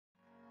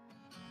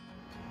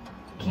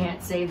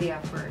Can't say the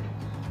F word.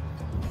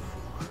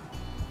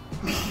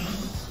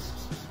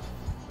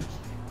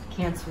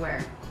 Can't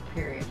swear,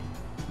 period.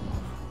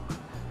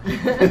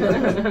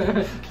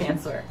 Can't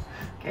swear,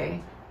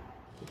 okay?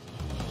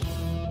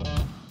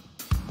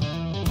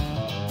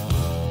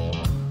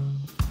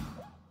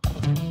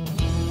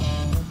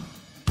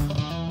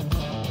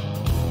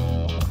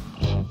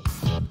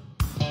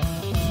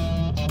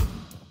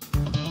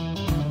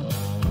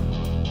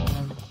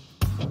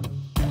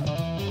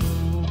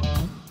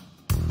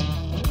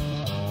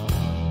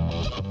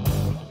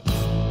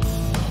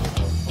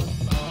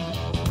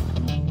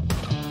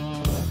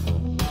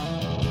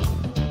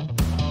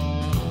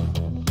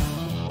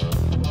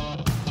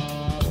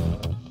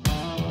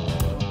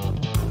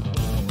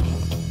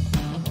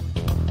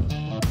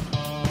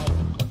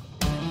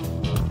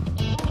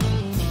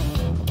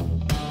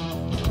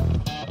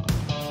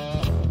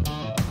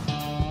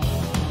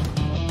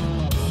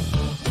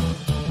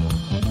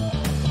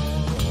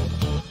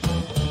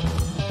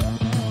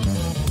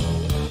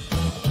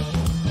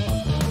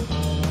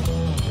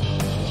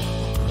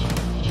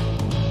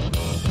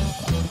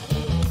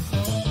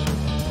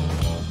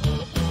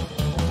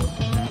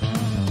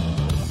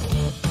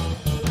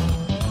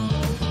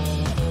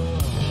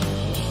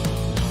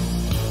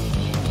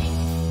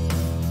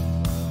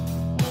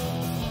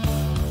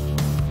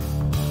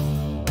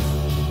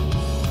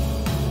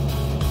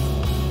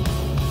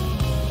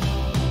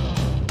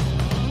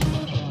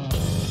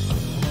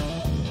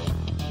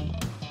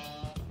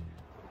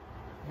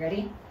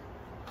 Ready?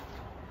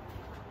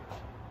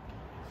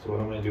 So what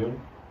am I doing?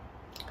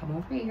 Come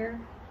over here.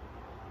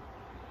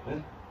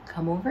 What?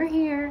 Come over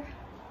here.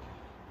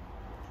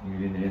 You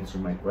didn't answer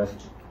my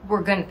question.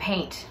 We're gonna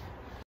paint.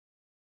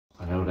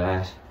 I know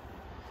that.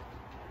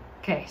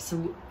 Okay,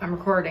 so I'm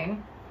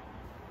recording,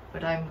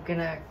 but I'm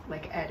gonna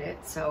like edit,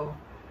 so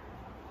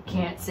you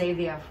can't say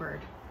the F word.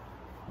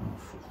 Oh,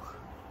 fuck.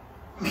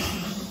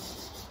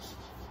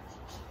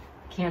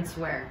 Can't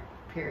swear,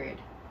 period.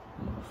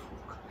 Oh, fuck.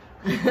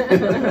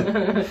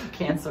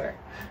 Can't swear,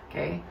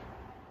 okay?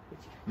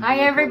 Hi,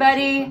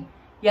 everybody.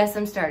 Yes,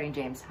 I'm starting,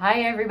 James.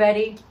 Hi,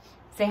 everybody.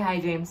 Say hi,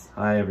 James.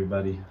 Hi,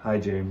 everybody. Hi,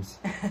 James.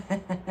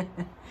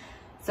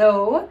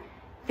 So,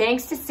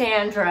 thanks to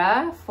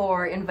Sandra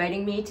for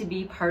inviting me to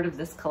be part of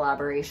this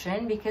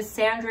collaboration, because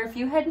Sandra, if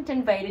you hadn't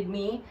invited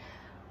me,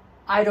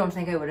 I don't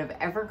think I would have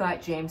ever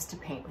got James to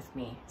paint with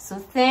me. So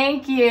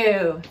thank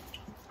you.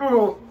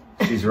 Oh.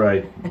 She's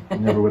right. It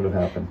never would have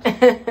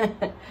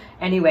happened.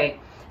 Anyway,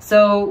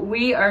 so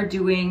we are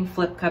doing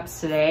flip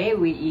cups today.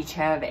 We each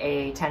have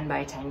a 10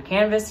 by 10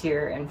 canvas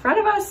here in front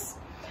of us.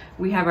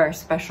 We have our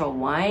special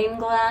wine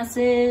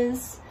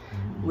glasses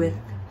with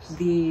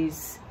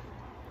these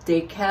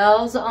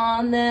decals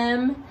on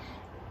them.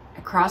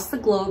 Across the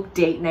globe,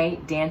 date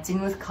night,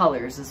 dancing with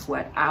colors is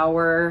what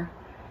our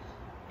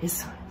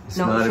is. It's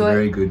not a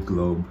very good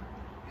globe.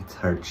 It's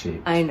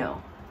heart-shaped. I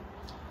know.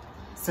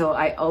 So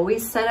I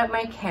always set up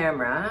my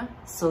camera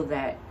so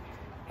that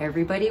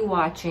everybody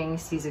watching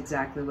sees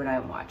exactly what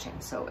I'm watching.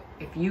 So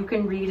if you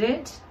can read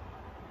it,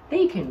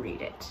 they can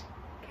read it,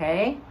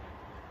 okay?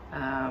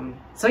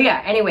 So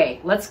yeah,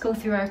 anyway, let's go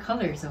through our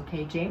colors,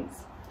 okay,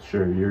 James?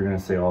 Sure, you're gonna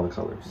say all the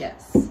colors.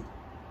 Yes.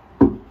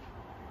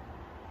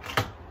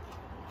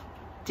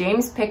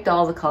 James picked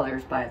all the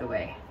colors, by the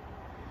way.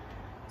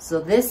 So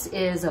this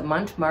is a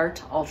Mont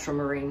Marte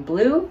ultramarine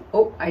blue.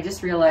 Oh, I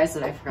just realized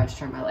that I forgot to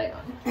turn my light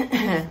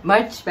on.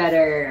 Much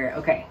better,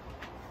 okay.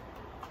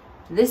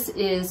 This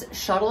is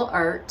Shuttle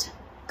Art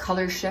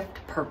Color Shift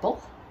Purple,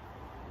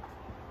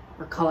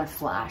 or Color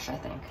Flash, I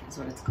think is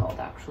what it's called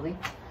actually.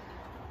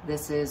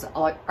 This is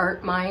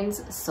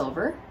Artminds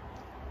Silver.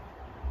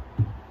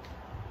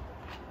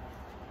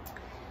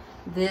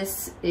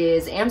 This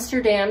is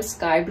Amsterdam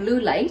Sky Blue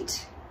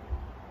Light.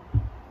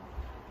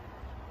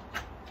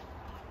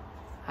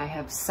 I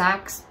have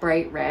Saks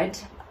Bright Red.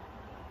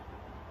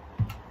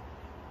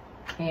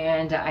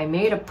 And I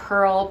made a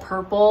pearl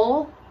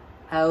purple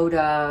out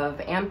of,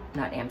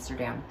 not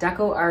Amsterdam,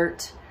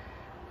 DecoArt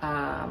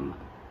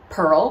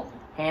pearl.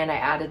 And I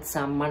added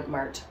some Mont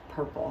Marte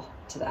purple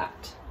to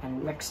that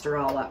and mixed her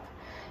all up.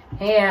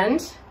 And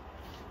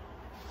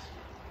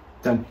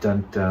dun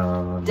dun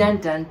dun. Dun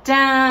dun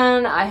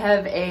dun! I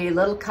have a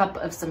little cup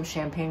of some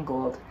champagne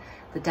gold,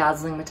 the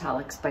Dazzling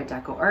Metallics by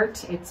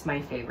DecoArt. It's my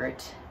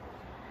favorite.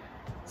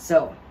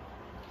 So.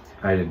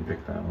 I didn't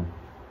pick that one.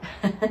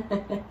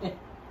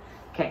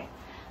 Okay,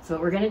 so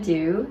what we're gonna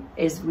do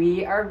is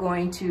we are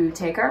going to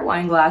take our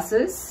wine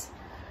glasses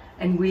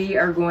and we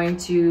are going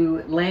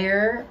to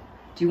layer.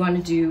 Do you want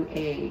to do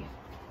a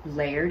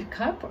layered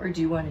cup or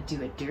do you want to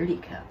do a dirty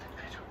cup?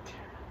 I don't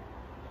care.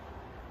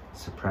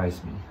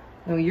 Surprise me.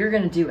 No, you're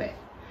gonna do it.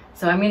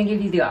 So I'm gonna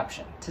give you the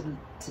option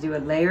to do a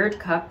layered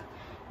cup.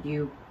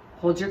 You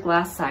hold your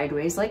glass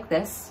sideways like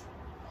this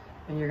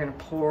and you're gonna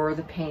pour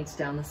the paints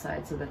down the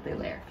side so that they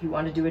layer. If you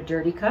want to do a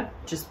dirty cup,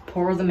 just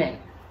pour them in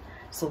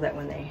so that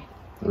when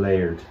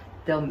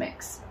they'll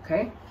mix,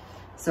 okay?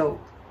 So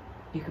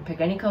you can pick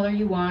any color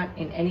you want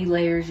in any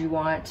layers you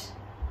want.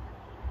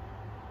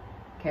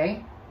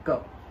 Okay,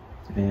 go.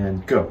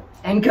 And go.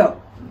 And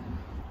go.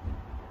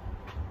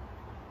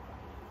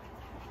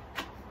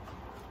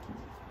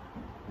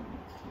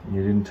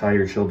 You didn't tie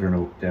your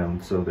children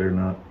down, so they're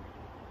not...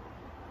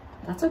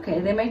 That's okay.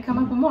 They might come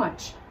up and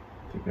watch.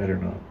 They better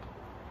not.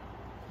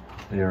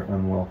 They are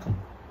unwelcome.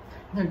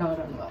 They're not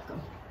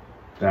unwelcome.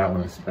 That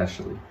one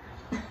especially.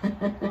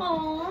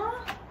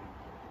 Aww.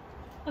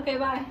 Okay,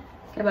 bye.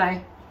 Okay,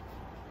 bye.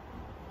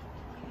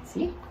 Okay,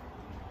 see?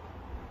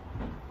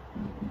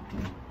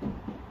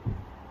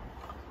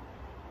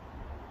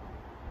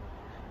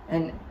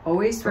 And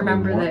always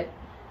remember that,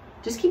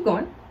 just keep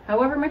going,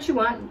 however much you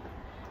want.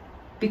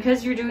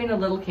 Because you're doing a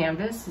little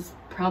canvas, it's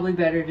probably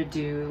better to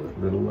do A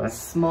little less.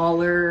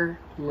 smaller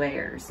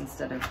layers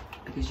instead of,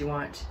 because you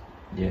want,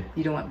 Yeah.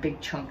 you don't want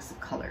big chunks of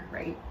color,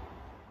 right?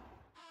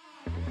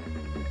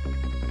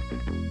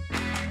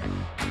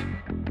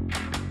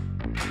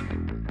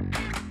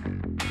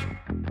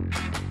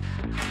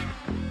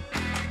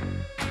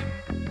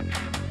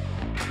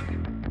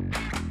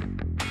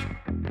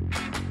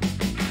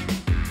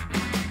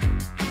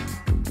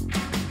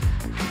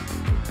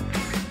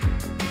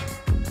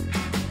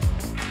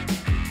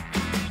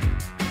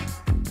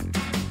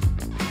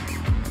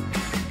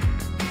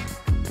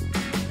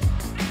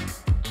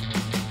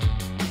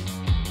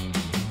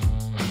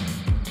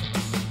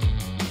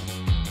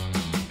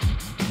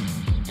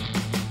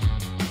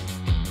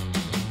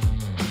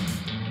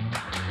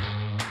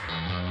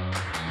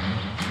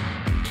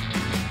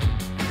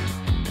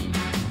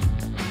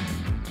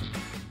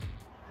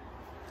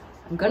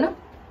 I'm gonna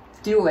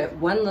do it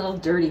one little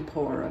dirty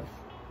pour of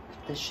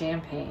the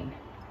champagne.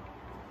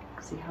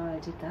 See how I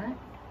did that?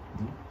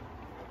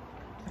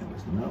 I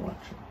was not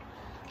watching.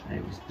 I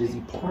was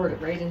busy Poured pouring.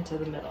 it right into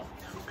the middle.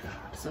 Oh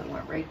God. So it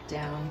went right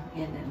down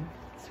in and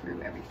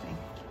through everything.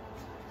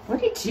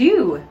 What did you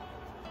do?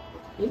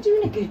 You're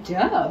doing a good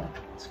job.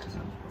 It's because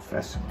I'm a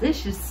professional.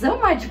 This is so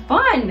much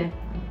fun. I'm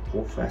a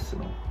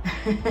professional.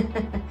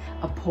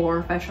 A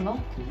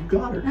professional. You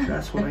got her.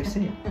 That's what I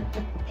said.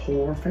 A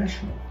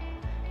professional.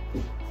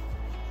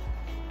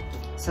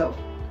 So,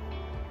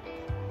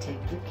 take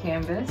your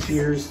canvas.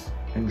 Cheers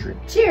and drink.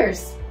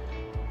 Cheers.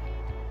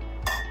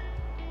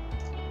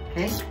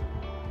 Okay.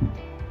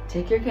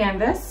 Take your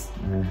canvas,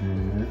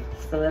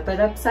 flip it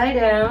upside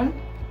down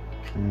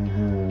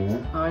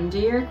onto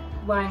your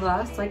wine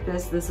glass like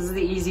this. This is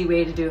the easy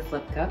way to do a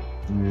flip cup.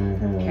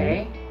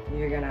 Okay,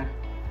 you're gonna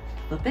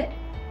flip it.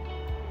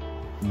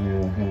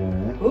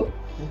 Oop,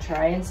 and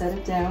try and set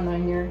it down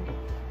on your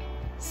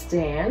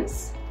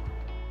stands.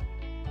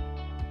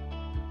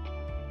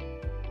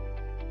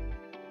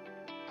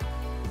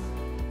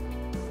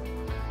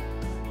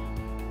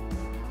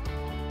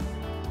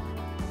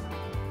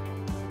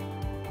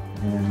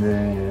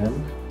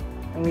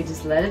 And we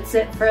just let it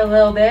sit for a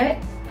little bit.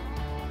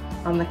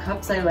 On the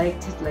cups, I like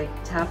to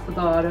tap the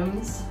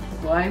bottoms.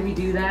 Why we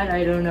do that,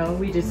 I don't know.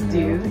 We just do.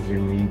 I don't think you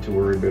need to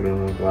worry about it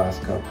on a glass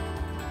cup.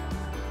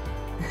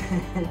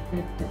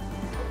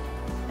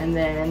 And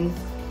then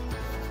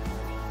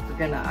we're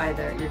gonna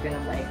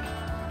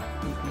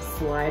you can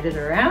slide it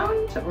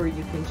around, or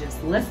you can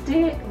just lift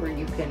it, or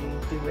you can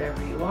do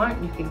whatever you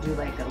want. You can do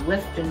like a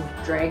lift and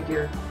drag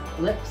your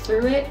lip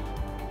through it.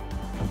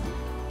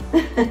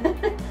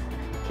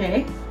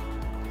 Okay.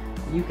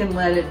 You can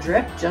let it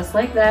drip just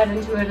like that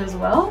into it as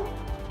well.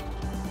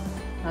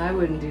 I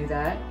wouldn't do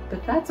that,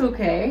 but that's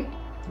okay.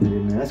 I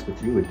didn't ask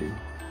what you would do.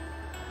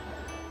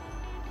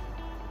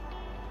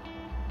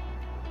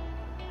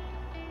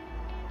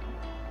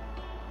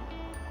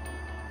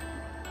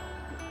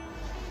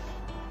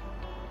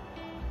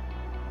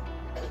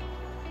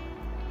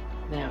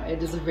 Now,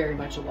 it is very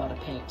much a lot of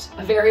paint.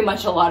 Very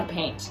much a lot of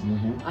paint.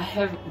 I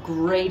have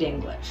great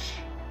English.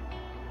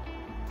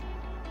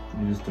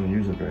 You just don't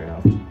use it very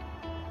often.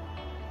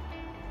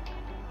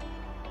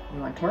 You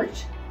want a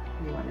torch?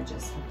 Or you want to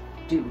just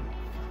do?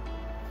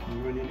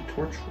 What do I need a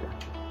torch for?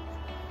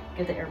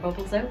 Get the air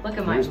bubbles out? Look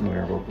at mine. There's no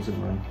air bubbles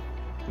in mine.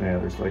 Yeah,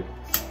 there's like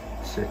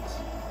 6.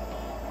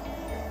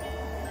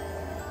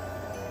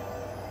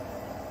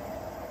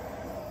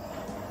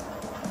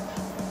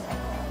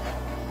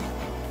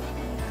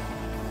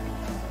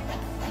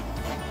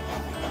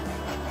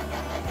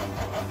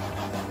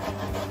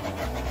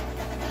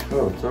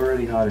 Oh, it's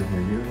already hot in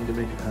here. You don't need to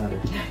make it hotter.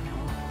 Yeah, I know.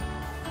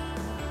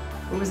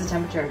 What was the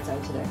temperature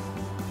outside today?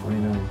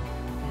 29.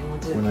 And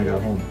what did When it I feel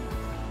got like? home.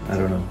 I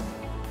don't know.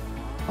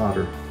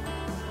 Hotter.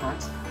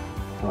 Hot.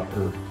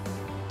 Hotter.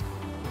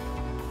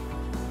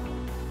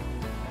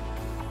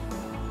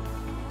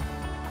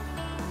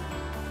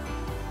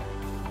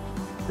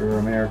 For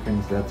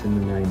Americans, that's in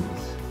the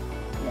 90s.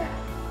 Yeah.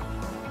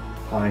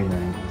 High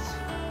 90s.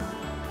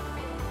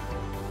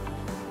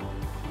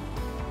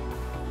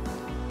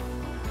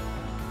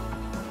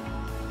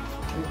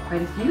 We have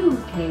quite a few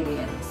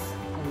Canadians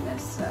in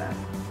this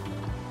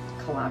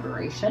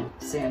collaboration.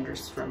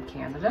 Sandra's from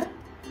Canada.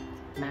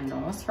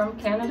 Manon's from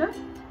Canada.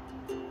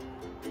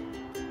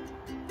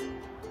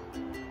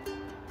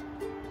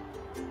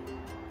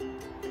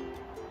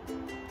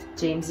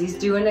 Jamesy's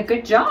doing a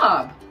good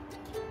job.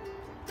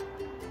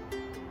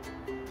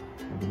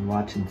 been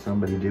watching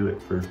somebody do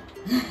it for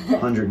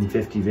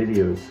 150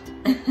 videos.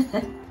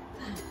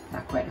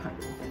 Not quite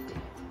 150.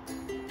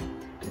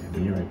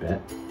 Damn near, I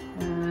bet.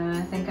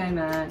 I think I'm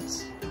at,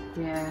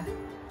 yeah,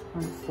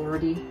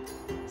 140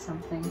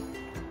 something.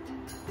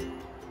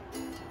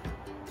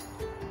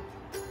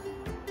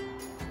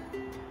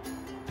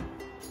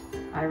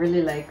 I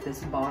really like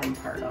this bottom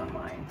part on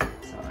mine.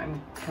 So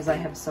because I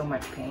have so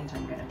much paint,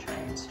 I'm gonna try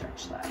and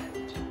stretch that out.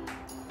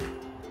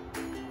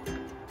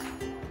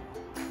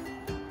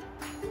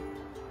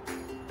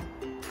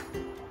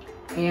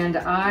 And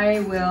I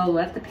will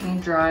let the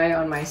paint dry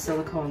on my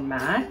silicone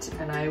mat,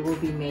 and I will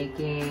be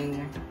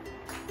making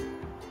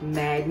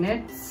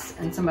magnets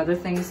and some other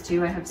things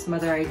too. I have some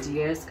other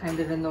ideas kind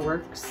of in the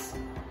works.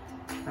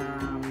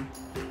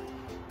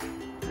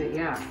 But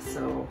yeah,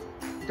 so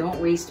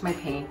don't waste my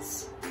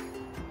paints.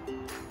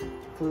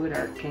 Fluid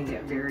art can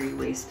get very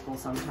wasteful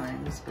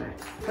sometimes, but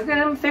look at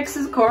him fix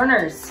his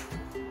corners.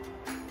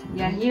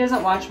 Yeah, he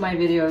doesn't watch my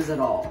videos at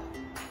all.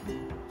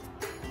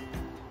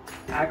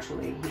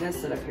 Actually, he does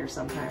sit up here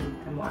sometime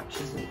and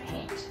watches me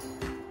paint.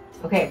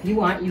 Okay, if you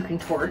want, you can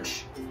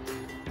torch.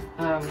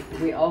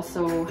 We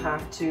also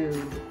have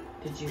to,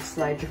 did you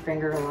slide your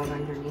finger along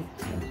underneath?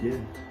 Yeah.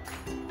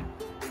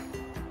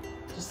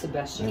 Just the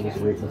best you can. I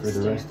was waiting for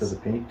the rest of the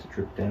paint to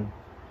drip down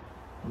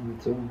on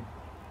its own.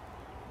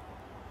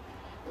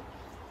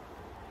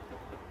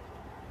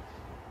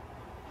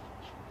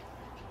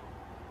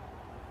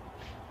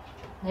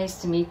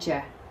 Nice to meet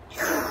you.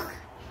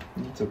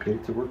 It's okay,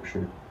 it's a work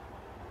shirt.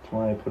 That's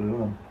why I put it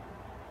on.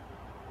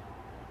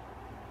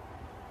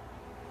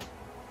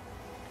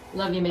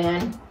 Love you,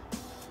 man.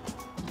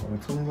 Well,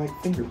 it's only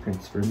like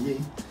fingerprints for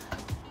me.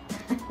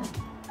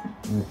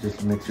 And it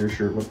just makes your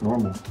shirt look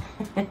normal.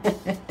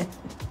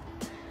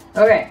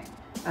 Okay.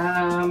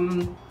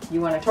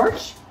 You want a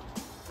torch?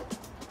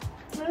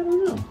 I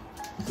don't know.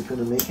 Is it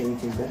going to make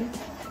anything better?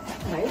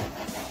 Right.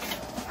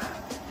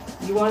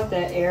 You want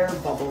the air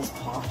bubbles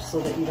popped so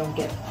that you don't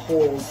get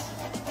holes,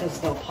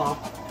 because they'll pop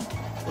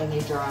when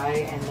you dry,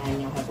 and then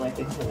you'll have like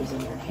big holes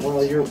in your paint.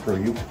 Well, you're a pro.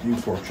 You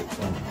torch it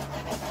then.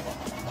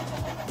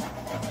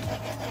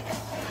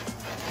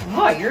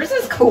 Oh, yours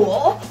is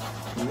cool.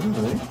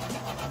 Really?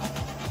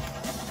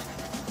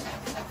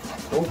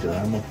 Told you,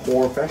 I'm a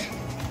professional.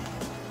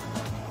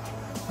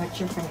 Watch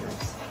your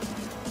fingers.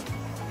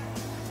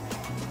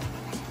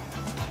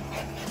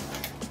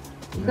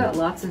 You've got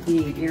lots of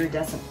the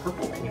iridescent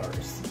purple in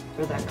yours,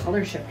 or that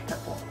color shift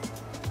purple.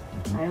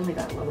 I only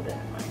got a little bit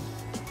in mine.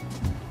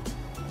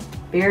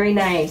 Very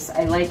nice.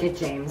 I like it,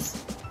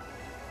 James.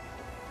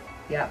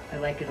 Yeah, I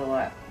like it a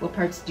lot. What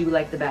parts do you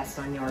like the best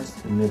on yours?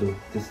 The middle,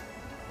 this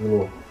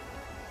little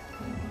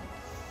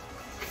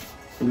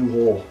blue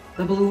hole.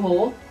 The blue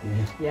hole?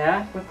 Yeah.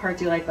 Yeah? What part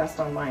do you like best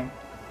on mine?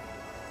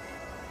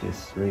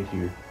 This right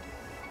here.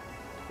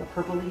 The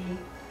purpley?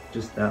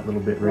 Just that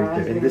little bit right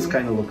there. And this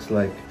kind of looks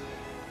like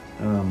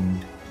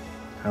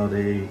how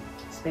they...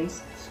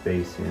 Space?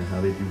 Space, yeah.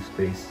 How they do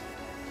space.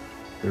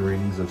 The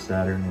rings of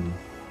Saturn and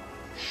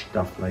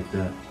stuff like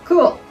that.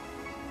 Cool.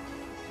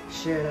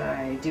 Should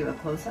I do a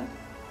close-up?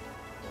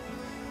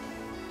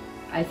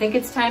 I think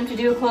it's time to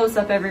do a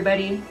close-up,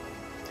 everybody.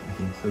 I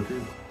think so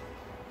too.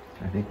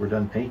 I think we're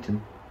done painting.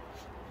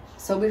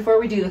 So before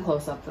we do the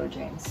close-up though,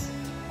 James,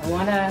 I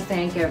want to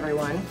thank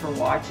everyone for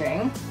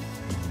watching.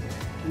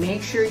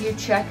 Make sure you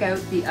check out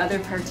the other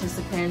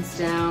participants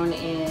down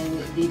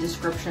in the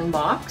description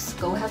box.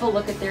 Go have a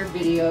look at their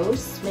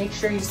videos. Make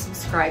sure you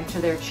subscribe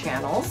to their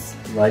channels.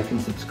 Like and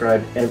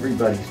subscribe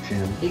everybody's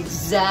channel.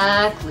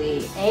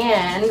 Exactly.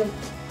 And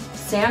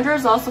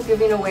Sandra's also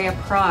giving away a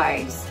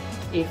prize.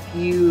 If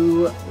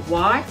you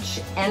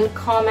watch and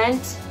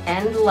comment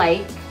and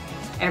like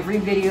every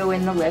video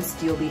in the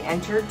list, you'll be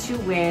entered to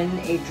win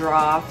a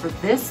draw for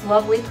this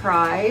lovely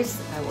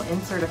prize. I will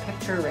insert a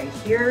picture right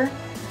here.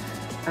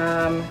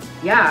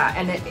 Yeah,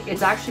 and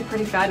it's actually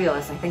pretty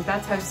fabulous. I think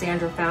that's how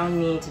Sandra found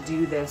me to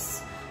do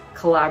this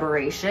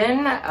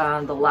collaboration.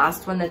 The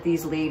last one that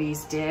these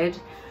ladies did,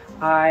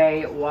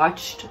 I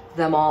watched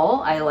them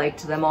all, I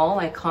liked them all,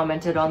 I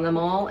commented on them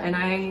all, and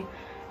I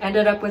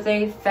ended up with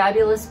a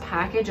fabulous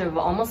package of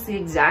almost the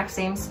exact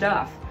same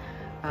stuff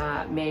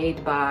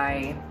made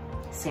by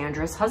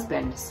Sandra's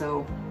husband.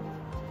 So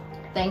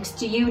thanks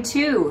to you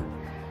too.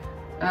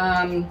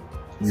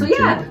 So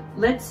yeah,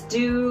 let's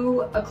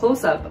do a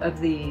close-up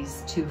of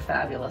these two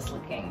fabulous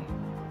looking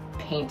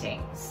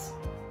paintings.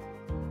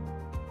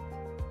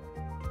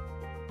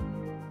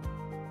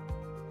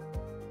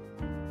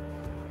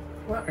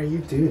 What are you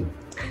doing?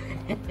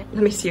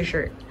 Let me see your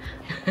shirt.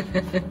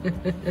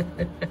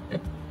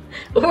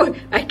 Oh,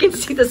 I can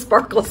see the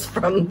sparkles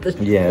from the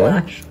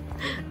flash.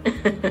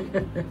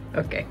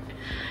 Okay.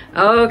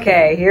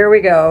 Okay, here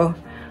we go.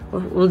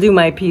 We'll do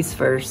my piece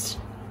first,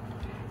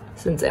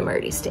 since I'm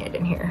already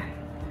standing here.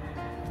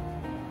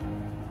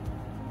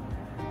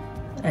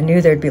 I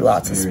knew there'd be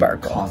lots of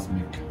sparkle.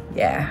 Cosmic.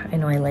 Yeah, I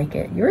know, I like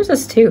it. Yours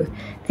is too.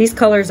 These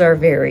colors are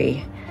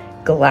very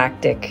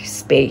galactic,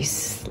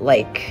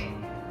 space-like.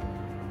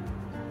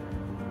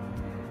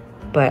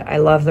 but I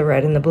love the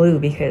red and the blue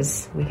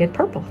because we get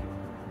purple.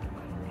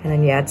 And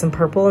then you add some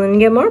purple and then you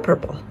get more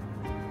purple.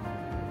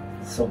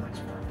 So much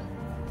fun.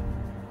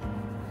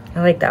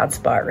 I like that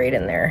spot right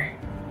in there.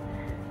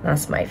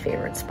 That's my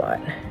favorite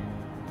spot.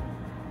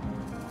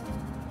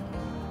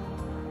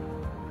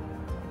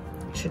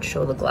 Should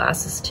show the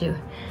glasses too.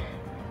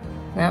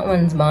 That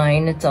one's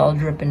mine. It's all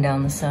dripping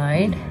down the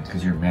side.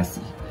 Because you're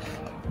messy.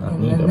 Not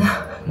And me then though.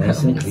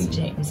 Nice and that one's clean.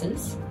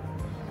 James's.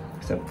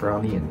 Except for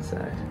on the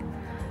inside.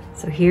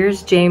 So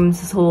here's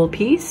James's whole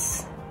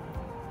piece.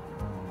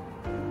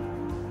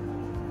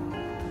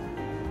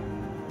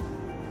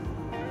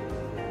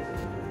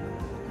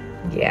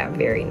 Yeah,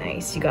 very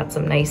nice. You got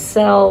some nice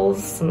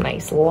cells, some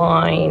nice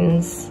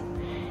lines.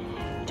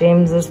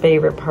 James's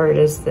favorite part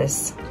is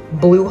this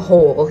blue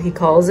hole, he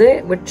calls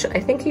it, which I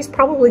think he's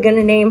probably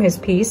gonna name his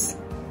piece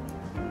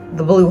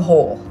the Blue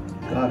Hole.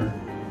 Got her.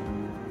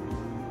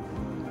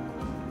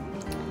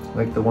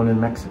 Like the one in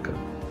Mexico.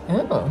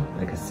 Oh.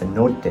 Like a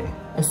cenote.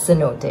 A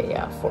cenote,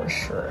 yeah, for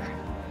sure.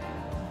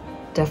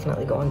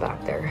 Definitely going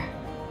back there.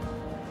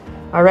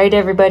 All right,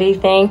 everybody,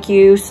 thank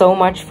you so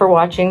much for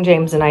watching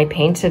James and I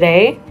paint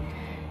today.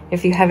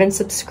 If you haven't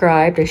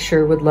subscribed, I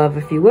sure would love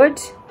if you would.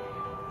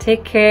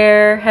 Take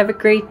care, have a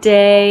great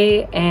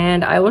day,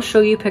 and I will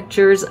show you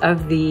pictures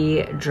of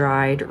the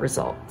dried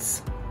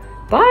results.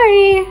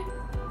 Bye!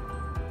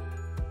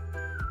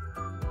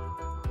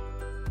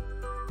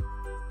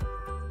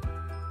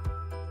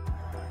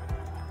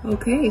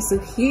 Okay, so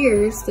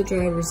here's the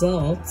dried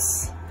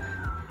results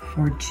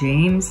for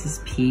James's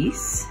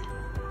piece.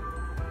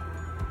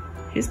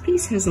 His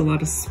piece has a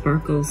lot of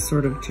sparkles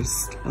sort of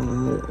just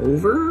all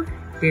over,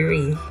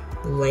 very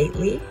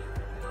lightly.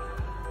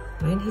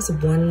 Mine has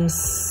one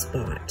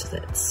spot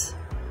that's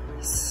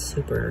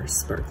super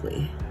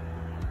sparkly.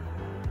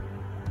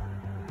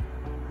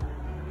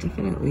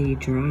 Definitely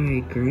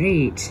dried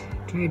great,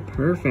 dried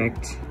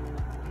perfect.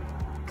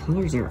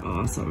 Colors are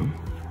awesome.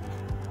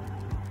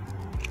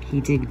 He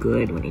did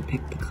good when he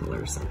picked the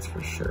colors, that's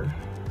for sure.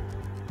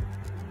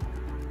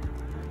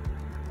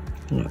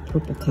 And that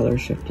purple color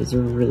shift is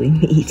really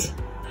neat.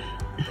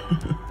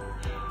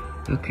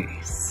 Okay,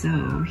 so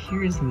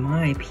here's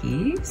my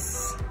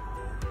piece.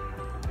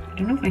 I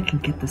don't know if I can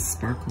get the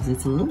sparkles.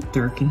 It's a little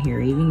dark in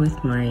here, even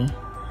with my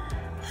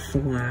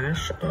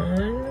flash on.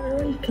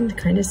 Oh, you can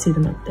kind of see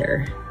them up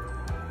there.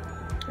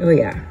 Oh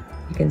yeah,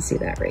 you can see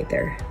that right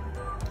there,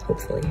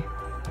 hopefully.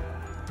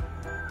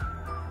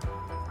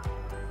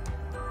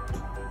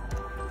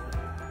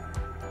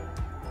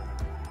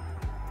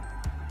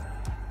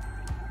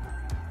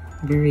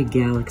 Very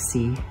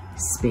galaxy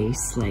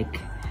space, like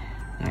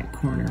that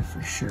corner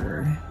for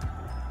sure.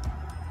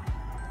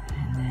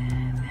 And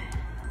then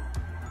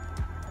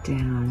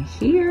down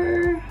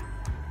here,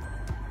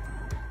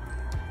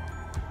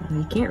 well,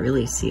 you can't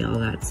really see all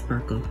that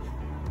sparkle.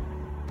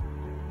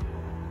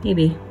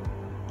 Maybe.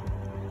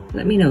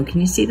 Let me know,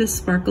 can you see the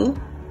sparkle?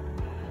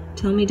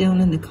 Tell me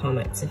down in the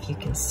comments if you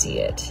can see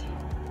it.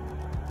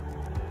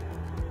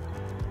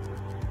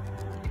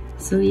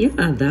 So yeah,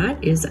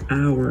 that is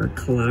our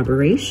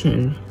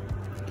collaboration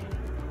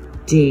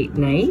date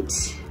night.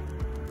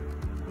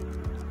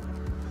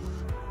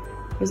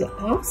 It was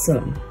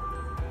awesome.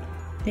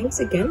 Thanks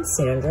again,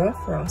 Sandra,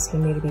 for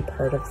asking me to be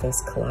part of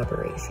this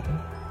collaboration.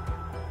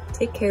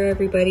 Take care,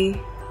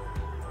 everybody.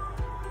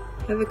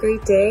 Have a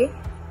great day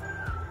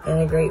and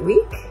a great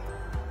week,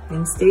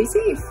 and stay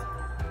safe.